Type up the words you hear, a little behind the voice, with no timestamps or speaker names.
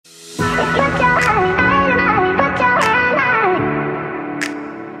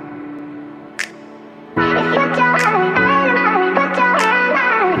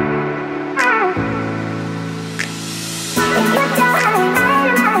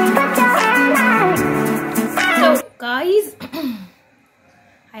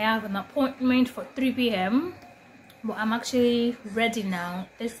have an appointment for 3 p.m. but I'm actually ready now.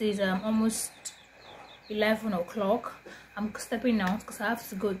 This is almost 11 o'clock. I'm stepping out because I have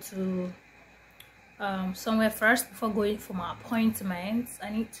to go to somewhere first before going for my appointment. I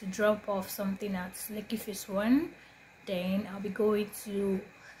need to drop off something at Lekki Phase 1. Then I'll be going to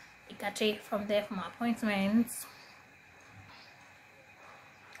Ikache from there for my appointment.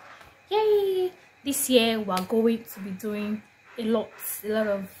 Yay! This year we're going to be doing a lot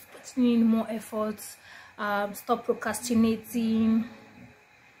of putting more efforts. Stop procrastinating.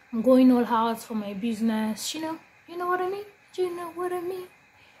 I'm going all out for my business. You know what I mean? You know what I mean?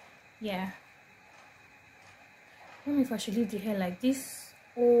 Yeah. I don't know if I should leave the hair like this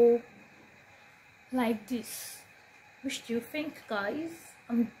or like this. Which do you think, guys?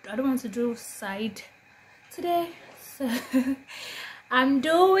 I don't want to do side today, so I'm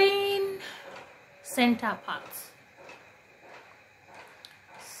doing center part.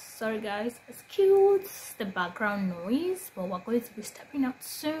 Sorry guys, excuse the background noise, but we're going to be stepping out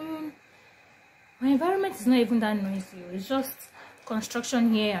soon. My environment is not even that noisy. It's just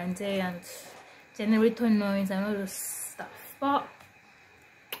construction here and there and generator noise and all those stuff. But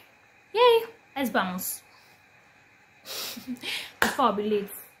yay, let's bounce. Before I be late.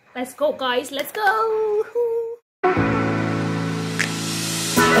 Let's go, guys. Let's go.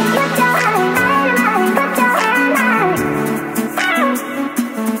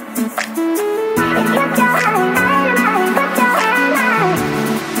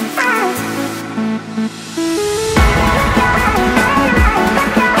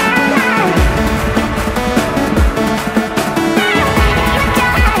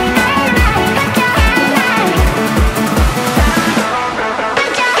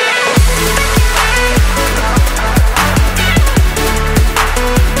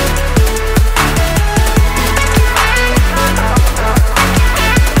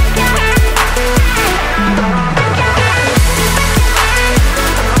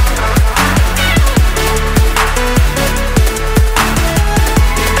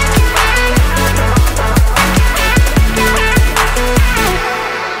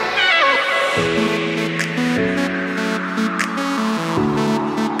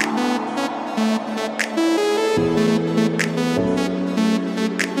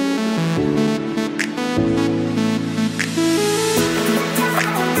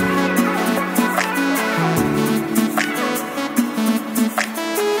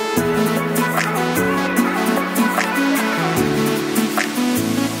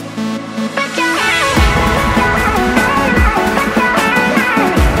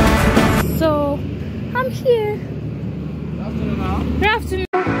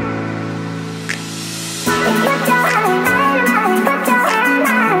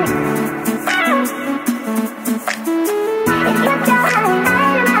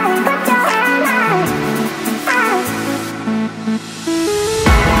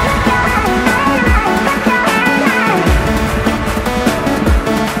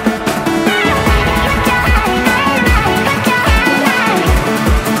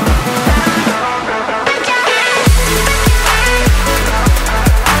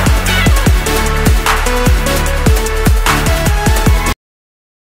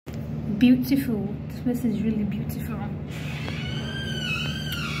 Beautiful. This place is really beautiful.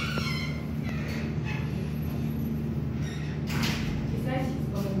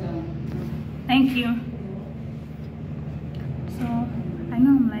 Thank you. So I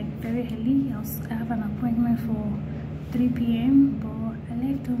know I'm like very early. I have an appointment for 3 p.m. but I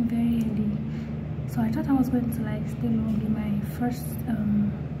left home very early, so I thought I was going to like stay long in my first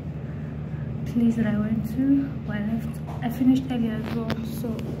place that I went to, but I finished early as well,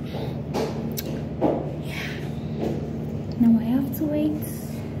 so yeah, now I have to wait.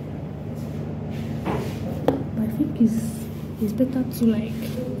 But I think it's better to like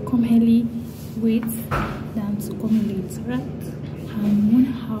come early, wait, than to come late, right? I'm 1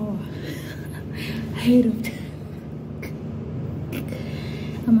 hour ahead of time.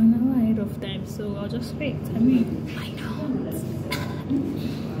 I'm an hour ahead of time, so I'll just wait. I mean, why not?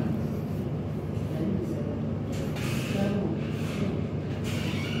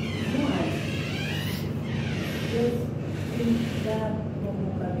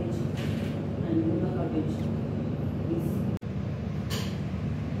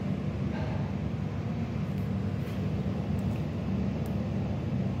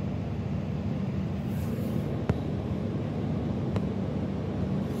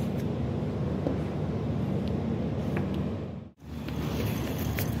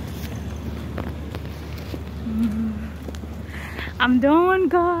 I'm done,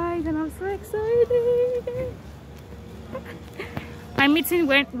 guys, and I'm so excited. My meeting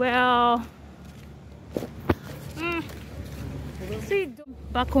went well. See you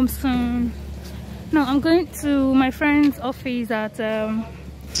back home soon. No, I'm going to my friend's office at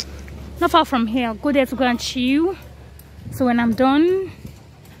not far from here. I'll go there to go and chill. So when I'm done,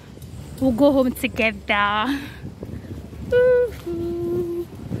 we'll go home together.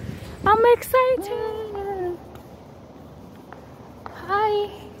 I'm excited.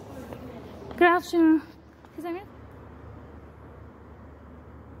 Hi. Good afternoon. Is that me?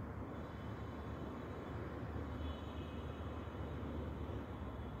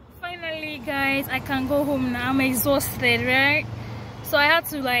 Finally, guys, I can go home now. I'm exhausted, right? So I had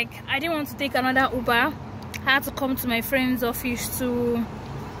to I didn't want to take another Uber. I had to come to my friend's office to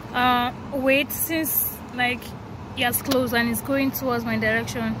wait since he has closed and is going towards my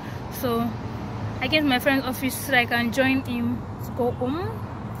direction. So I came to my friend's office so I can join him to go home.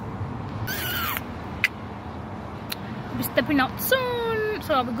 I'll be stepping out soon,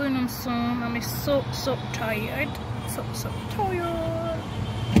 so I'll be going home soon. I'm so tired, so tired.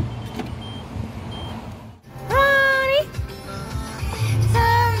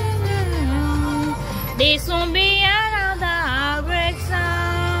 This won't be another heartbreak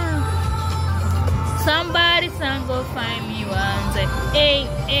song. Somebody song go find me one day. Hey,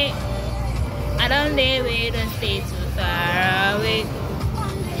 I don't dare wait and stay too far away.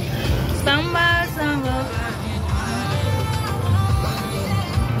 Somebody song go find me.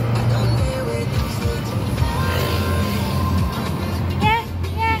 Yeah.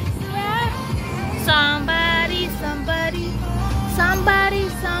 Somebody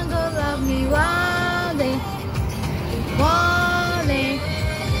song go love me one day.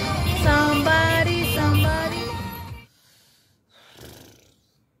 Somebody.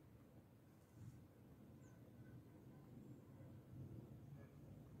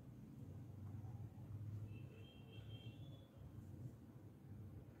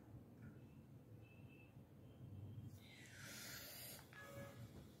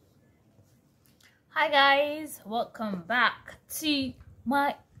 Hi guys, welcome back to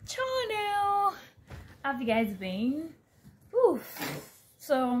my channel. How have you guys been? Oof.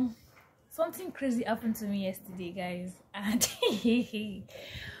 So something crazy happened to me yesterday, guys, and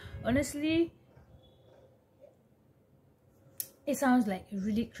honestly it sounds like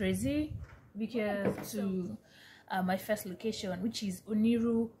really crazy because to my first location, which is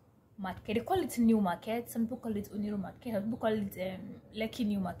Oniru Market. They call it New Market. Some people call it Oniru Market. Some people call it Lekki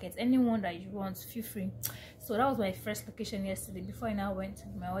New Market. Anyone that you want, feel free. So that was my first location yesterday before I now went to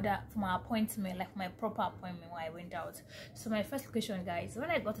my appointment, like my proper appointment where I went out. So my first location, guys,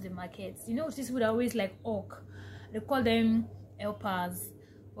 when I got to the market, you know, this would always orc. They call them helpers,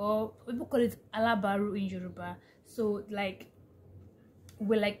 or people call it alabaru in Yoruba. So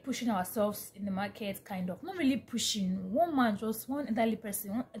we're pushing ourselves in the market, kind of, not really pushing. One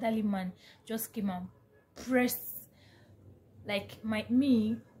elderly man just came and pressed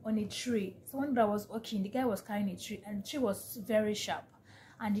me on a tray. Someone that was working, the guy was carrying a tray, and the tray was very sharp,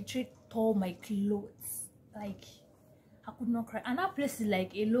 and the tray tore my clothes. I could not cry. And that place is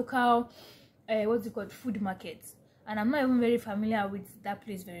like a local what's it called, food market, and I'm not even very familiar with that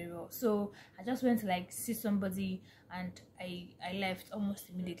place very well. So I just went to see somebody, and I left almost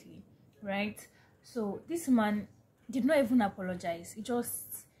immediately, right? So this man did not even apologize. He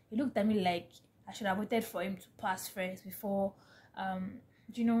looked at me like I should have waited for him to pass first before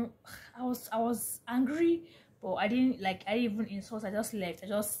you know. I was angry, but I didn't even insult. I just left.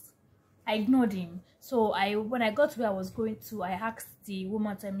 I ignored him. So when I got to where I was going to, I asked the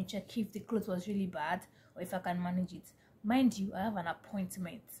woman to let me check if the clothes was really bad or if I can manage it. Mind you, I have an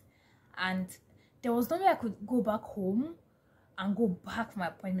appointment, and there was no way I could go back home and go back for my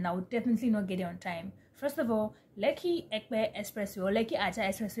appointment. I would definitely not get there on time. First of all, Lekki Ekpe Expressway or Lekki Aja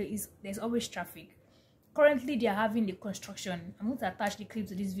Expressway there's always traffic. Currently, they are having the construction. I'm going to attach the clip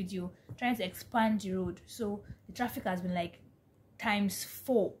to this video, trying to expand the road. So the traffic has been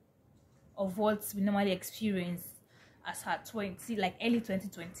 ×4 of what we normally experience as at early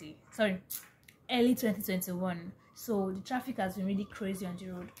 2021. So the traffic has been really crazy on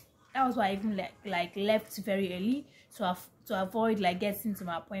the road. That was why I even left very early to avoid getting to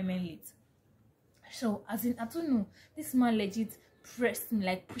my appointment late. So I don't know, this man legit pressed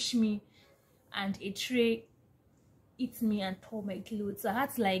me, pushed me, and a tray hit me and tore my clothes. So I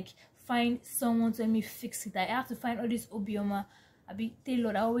had to find someone to help me fix it. I have to find all this Obioma, a big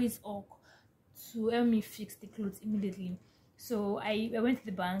tailor that always to help me fix the clothes immediately. So I went to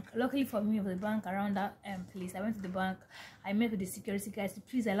the bank. Luckily for me, the bank around that place. I went to the bank. I met with the security guys.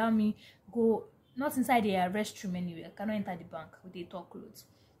 Please allow me go, not inside the restroom anyway. I cannot enter the bank with a tall clothes.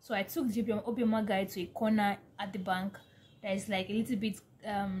 So I took the Obioma guy to a corner at the bank that is like a little bit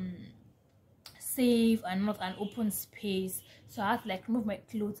safe and not an open space. So I had to like remove my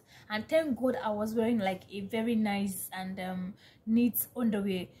clothes, and thank God I was wearing like a very nice and neat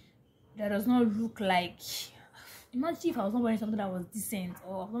underwear that does not look like, imagine if I was not wearing something that was decent,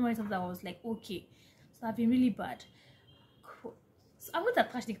 or I was not wearing something that was like okay. So I've been really bad. Cool. So I'm going to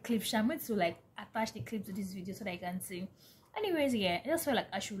attach the clip. I'm going to like attach the clip to this video so that I can see. Anyways, yeah, I just felt like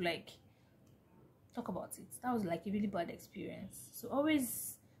I should like talk about it. That was like a really bad experience. So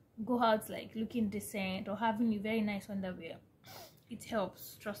always go out like looking decent or having a very nice underwear. It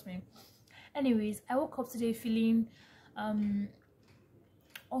helps, trust me. Anyways, I woke up today feeling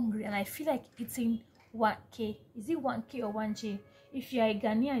hungry, and I feel like eating 1k. Is it 1k or 1j? If you are a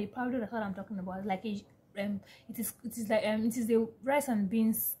Ghanaian, you probably know what I'm talking about. It's like a it is the rice and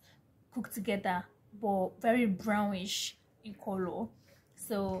beans cooked together, but very brownish in color.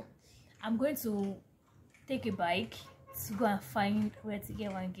 So I'm going to take a bike to go and find where to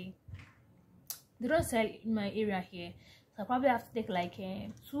get 1k. They don't sell in my area here, so I probably have to take like a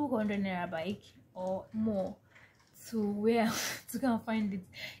 200 naira bike or more to where to go and find it.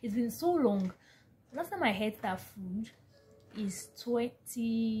 It's been so long. Last time I had that food is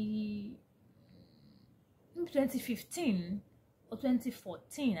 2015 or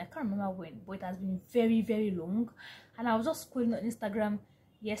 2014. I can't remember when, but it has been very, very long. And I was just scrolling on Instagram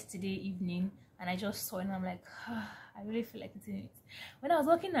yesterday evening, and I just saw it, and I'm like, I really feel like eating it. When I was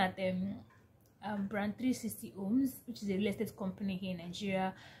working at brand 360 Homes, which is a real estate company here in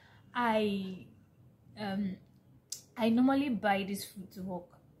Nigeria, I normally buy this food to work.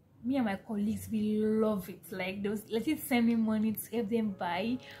 Me and my colleagues, we love it. Like those, let it send me money to help them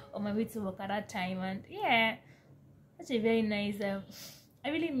buy on my way to work at that time. And yeah, such a very nice I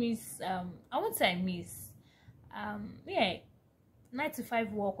really miss I won't say I miss yeah, 9 to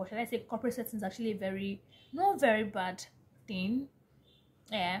 5 work, or should I say corporate settings, actually a very not very bad thing.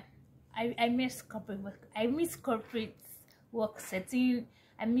 Yeah, I miss corporate work. I miss corporate work setting.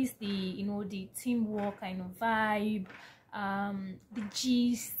 I miss the, you know, the teamwork kind of vibe, the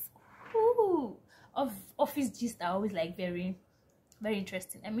gist. Ooh, of office gist are always like very, very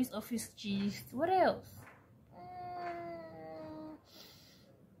interesting. I miss office gist. What else?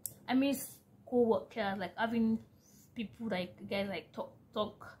 I miss co-workers, like having people like guys like talk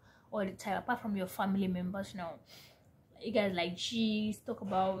all the time, apart from your family members. You know, you guys like gist, talk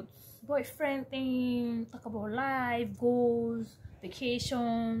about boyfriend thing, talk about life goals,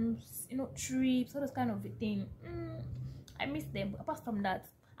 vacations, you know, trips, all those kind of thing. I miss them. Apart from that,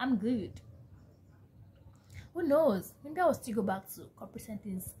 I'm good. Who knows? Maybe I'll still go back to corporate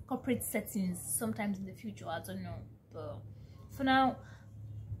settings sometimes in the future. I don't know. But for now,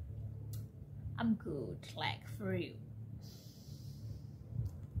 I'm good. Like for real.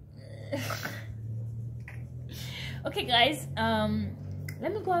 Okay, guys.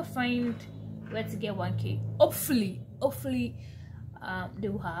 Let me go and find where to get 1k. Hopefully, they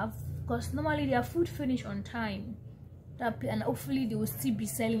will have, because normally their food finish on time. And hopefully they will still be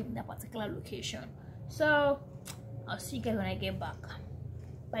selling in that particular location. So I'll see you guys when I get back.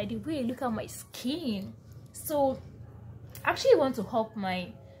 By the way, look at my skin. So I actually want to help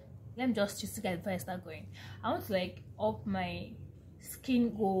my, let me just choose to get before I start going. I want to like up my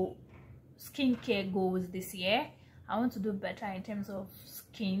skincare goals this year. I want to do better in terms of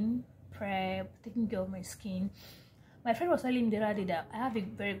skin prep, taking care of my skin. My friend was telling me the other day that I have a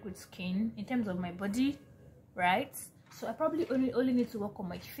very good skin in terms of my body, right? So I probably only need to work on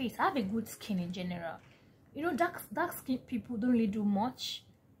my face. I have a good skin in general. You know, dark skin people don't really do much.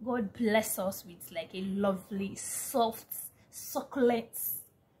 God bless us with like a lovely, soft, succulent,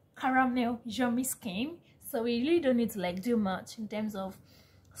 caramel, yummy skin. So we really don't need to like do much in terms of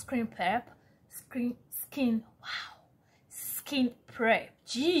skin prep, skin prep.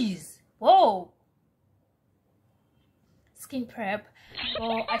 Jeez, whoa, skin prep.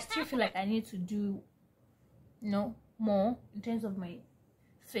 But I still feel like I need to do, you know, more in terms of my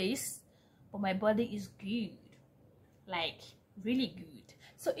face. But my body is good, like really good.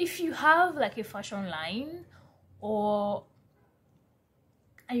 So if you have like a fashion line, or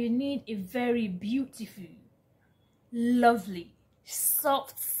and you need a very beautiful, lovely,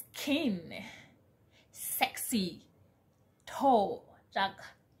 soft skin, sexy, tall, dark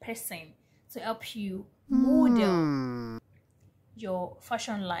person to help you model your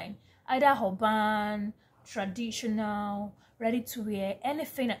fashion line, either urban, traditional, ready to wear,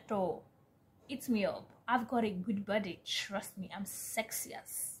 anything at all, hit me up. I've got a good body, trust me. I'm sexy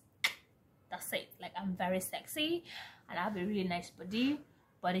as, that's it. Like, I'm very sexy, and I have a really nice body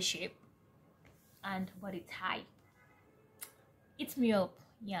shape and body type. Hit me up.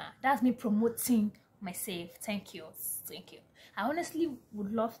 Yeah, that's me promoting myself. Thank you. I honestly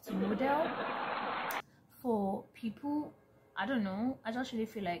would love to model for people. I don't know, I just really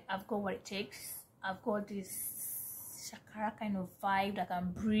feel like I've got what it takes. I've got this shakara kind of vibe that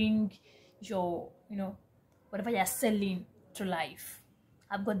can bring your, whatever you're selling to life.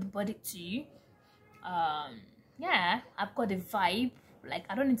 I've got the body too. Yeah, I've got the vibe. Like,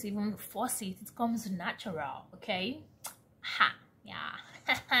 I don't need to even force it. It comes natural. Okay. Ha. Yeah.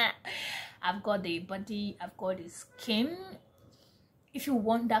 I've got the body. I've got the skin. If you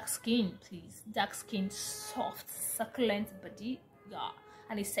want dark skin, please, dark skin, soft, succulent body, yeah,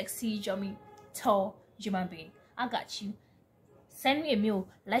 and a sexy, yummy, tall human being, I got you. Send me a mail.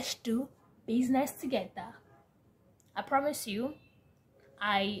 Let's do business together. I promise you,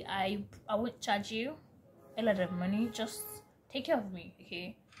 I won't charge you a lot of money. Just take care of me,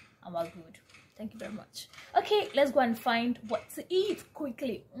 okay? And we're good. Thank you very much. Okay, let's go and find what to eat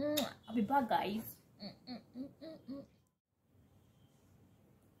quickly. I'll be back, guys.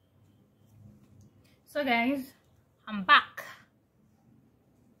 So guys, I'm back.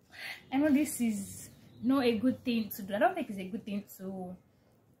 I know this is not a good thing to do. I don't think it's a good thing to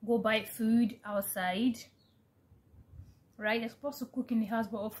go buy food outside, right? You're supposed to cook in the house,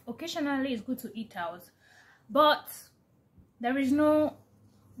 but occasionally it's good to eat out. But there is no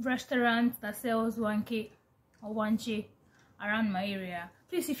restaurant that sells 1K or 1J around my area.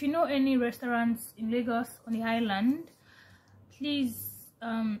 Please, if you know any restaurants in Lagos on the island, please,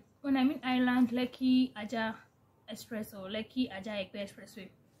 when I mean island, Lekki Aja Express or Lekki Aja Ekpe Expressway.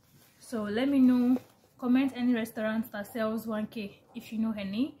 So let me know, comment any restaurants that sells 1K if you know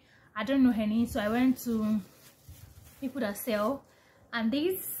any. I don't know any, so I went to people that sell, and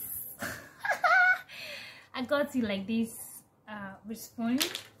this I got it like this with spoon.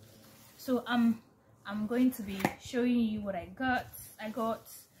 So I'm going to be showing you what I got. I got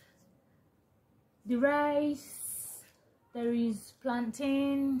the rice, there is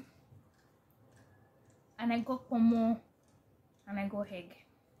plantain, and I got pomo, and I got egg.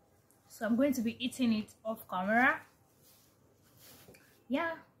 So I'm going to be eating it off camera.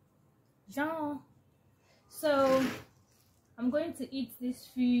 Yeah. So I'm going to eat this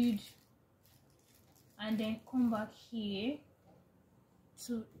food and then come back here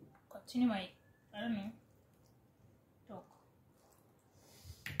to continue my, I don't know, talk.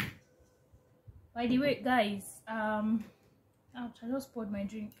 By the way, guys, ouch, I just poured my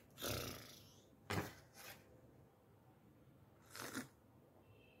drink.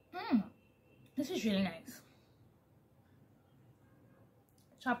 This is really nice.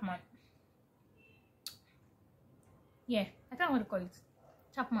 Chapman. Yeah, I can't know what to call it.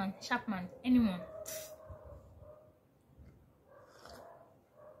 Chapman, anyone.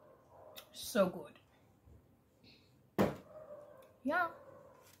 So good. Yeah.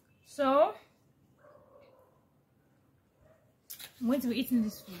 So I'm going to be eating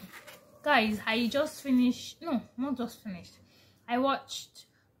this food. Guys, I just finished, no, not just finished. I watched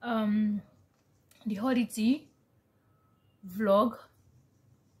the Oddity vlog,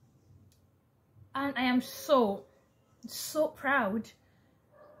 and I am so proud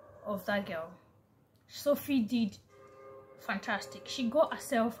of that girl. Sophie did fantastic. She got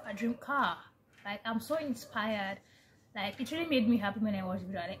herself a dream car. Like, I'm so inspired. Like, it really made me happy when I watched the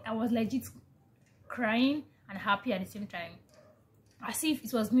video. Like, I was legit crying and happy at the same time, as if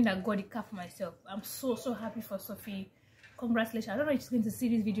it was me that got the car for myself. I'm so happy for Sophie. Congratulations. I don't know if she's going to see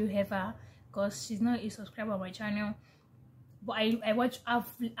this video ever, because she's not a subscriber on my channel, but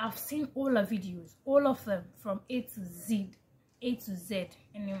I've seen all her videos, all of them, from A to Z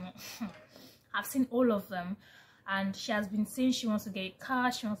anyway. I've seen all of them, and she has been saying she wants to get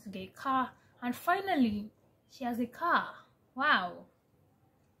a car, and finally she has a car. Wow,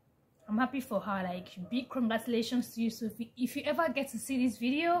 I'm happy for her. Like, big congratulations to you, Sophie. If you ever get to see this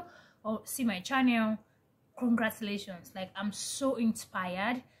video or see my channel, congratulations. Like, I'm so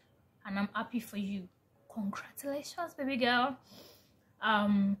inspired and I'm happy for you. Congratulations, baby girl.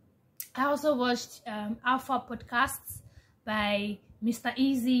 I also watched Alpha podcasts by Mr.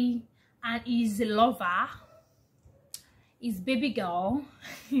 Easy and his lover, his baby girl,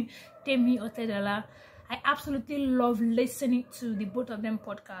 Temi Otedola. I absolutely love listening to the both of them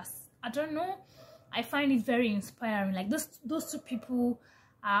podcasts. I don't know, I find it very inspiring. Like, those two people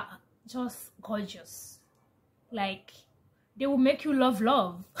are just gorgeous. Like, they will make you love.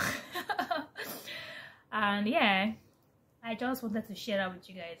 And yeah, I just wanted to share that with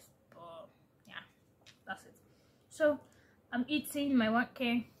you guys. But yeah, that's it. So I'm eating my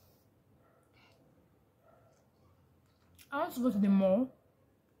 1K. I want to go to the mall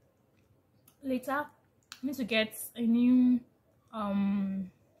later. I need to get a new phone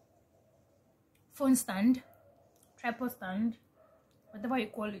phone stand, tripod stand, whatever you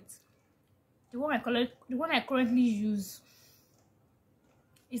call it. The one I currently use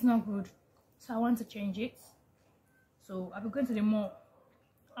is not good, so I want to change it. So I'll be going to the mall.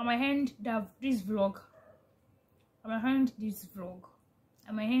 On my hand, this vlog. On my hand, this vlog.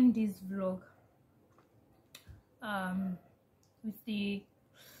 On my hand, this vlog. With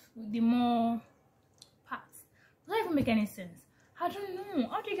the more parts. Doesn't even make any sense. I don't know.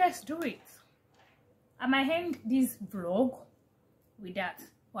 How do you guys do it? At my hand, this vlog with that.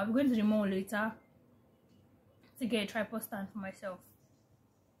 But I'll be going to the mall later to get a tripod stand for myself.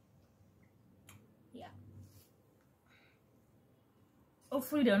 Yeah.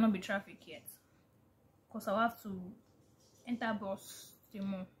 Hopefully there will not be traffic yet, because I'll have to enter bus to the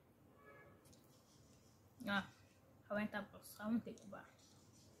mall. Yeah, I'll enter bus. I won't take Uber.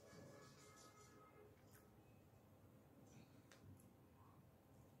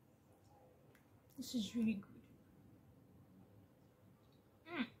 This is really good.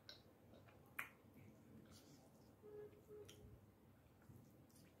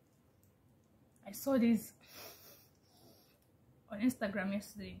 I saw this on Instagram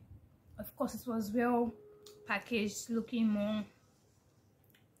yesterday. Of course, it was well packaged, looking more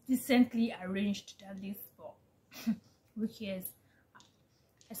decently arranged than this, but who cares?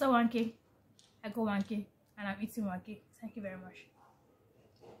 I saw 1K, I got 1K, and I'm eating 1K. Thank you very much.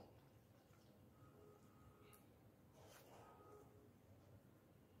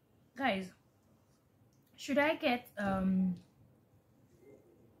 Guys, should I get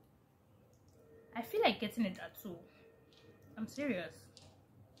I feel like getting a tattoo. I'm serious,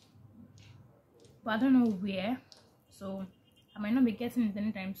 but I don't know where, so I might not be getting it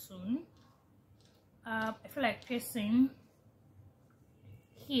anytime soon. I feel like piercing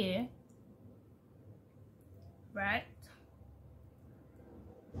here, right?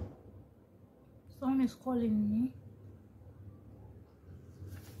 Someone is calling me.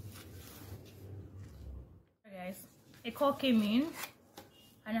 Guys, a call came in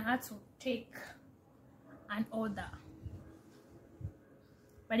and I had to take an order.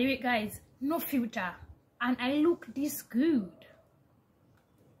 By the way, guys, no filter, and I look this good.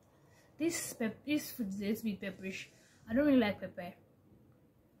 This food is a bit pepperish. I don't really like pepper.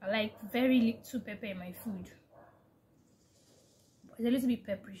 I like very little pepper in my food. But it's a little bit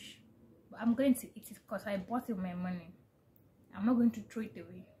pepperish. But I'm going to eat it because I bought it with my money. I'm not going to throw it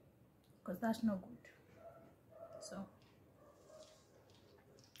away because that's not good. So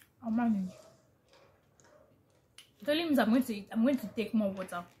I'll manage. It only means I'm going to take more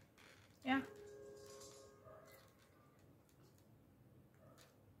water. Yeah.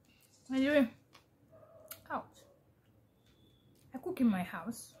 Anyway, out. I cook in my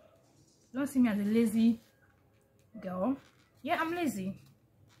house. Don't see me as a lazy girl. Yeah, I'm lazy.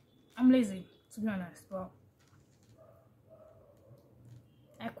 I'm lazy, to be honest, but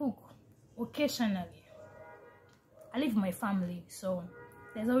I cook occasionally. I live with my family, so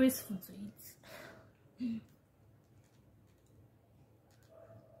there's always food to eat.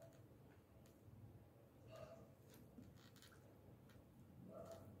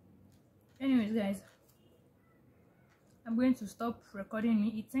 Anyways, guys, I'm going to stop recording me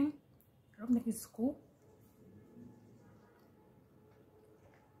eating. I don't think it's cool.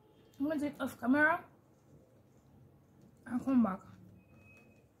 I'm going to eat off camera and come back.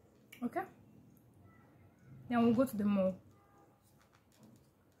 Okay? Then we'll go to the mall.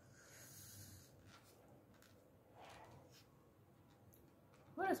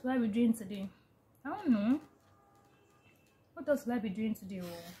 What else will I be doing today? I don't know. What else will I be doing today?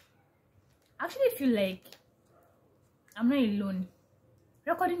 I actually feel like I'm not alone.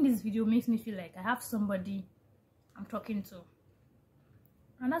 Recording this video makes me feel like I have somebody I'm talking to,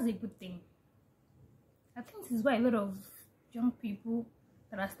 and that's a good thing. I think this is why a lot of young people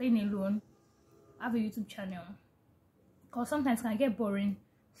that are staying alone have a YouTube channel, because sometimes it can get boring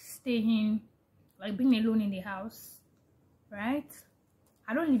staying, like being alone in the house, right?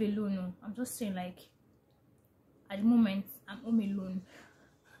 I don't live alone, no. I'm just saying, like, at the moment I'm home alone,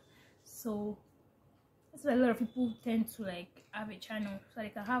 so that's why a lot of people tend to like have a channel so they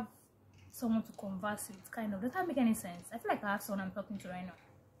can have someone to converse with. Kind of, does that make any sense? I feel like I have someone I'm talking to right now.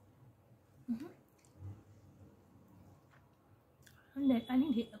 And then I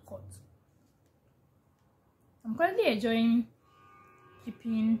need a cut. I'm currently enjoying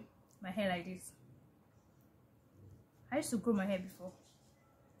keeping my hair like this. I used to grow my hair before.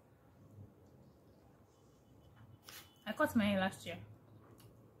 I cut my hair last year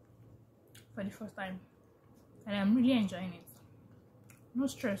for the first time, and I'm really enjoying it. No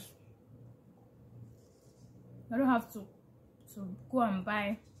stress. I don't have to go and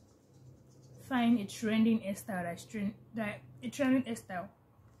buy find a trending hairstyle a trending hairstyle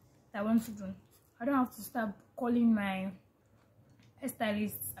that I want to do. I don't have to start calling my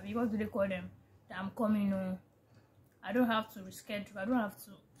hairstylists. I mean, what do they call them? That I'm coming on. I don't have to reschedule. I don't have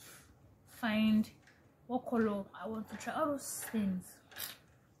to find what color I want to try. All those things.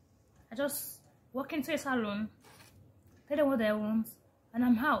 I just walk into a salon, tell them what I want, and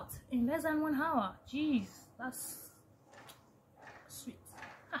I'm out in less than 1 hour. Jeez, that's sweet.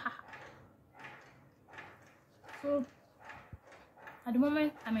 So at the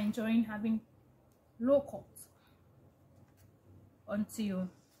moment, I'm enjoying having low cut until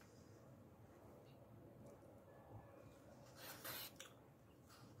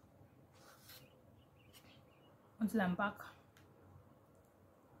I'm back.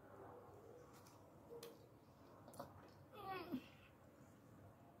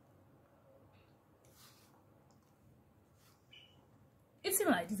 Eating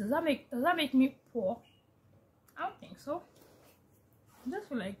like this, does that make me poor? I don't think so. I just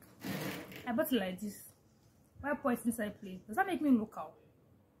feel like I bought it like this. Why pour it inside plate? Does that make me local?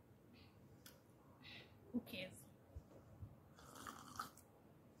 Who cares?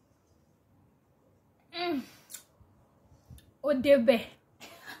 Odebe.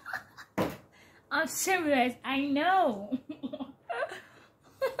 I'm serious, I know.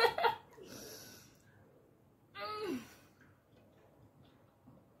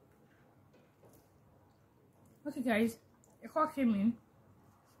 Okay guys, a call came in.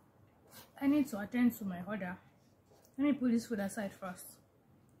 I need to attend to my order. Let me put this food aside first.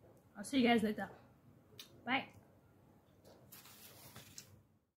 I'll see you guys later. Bye.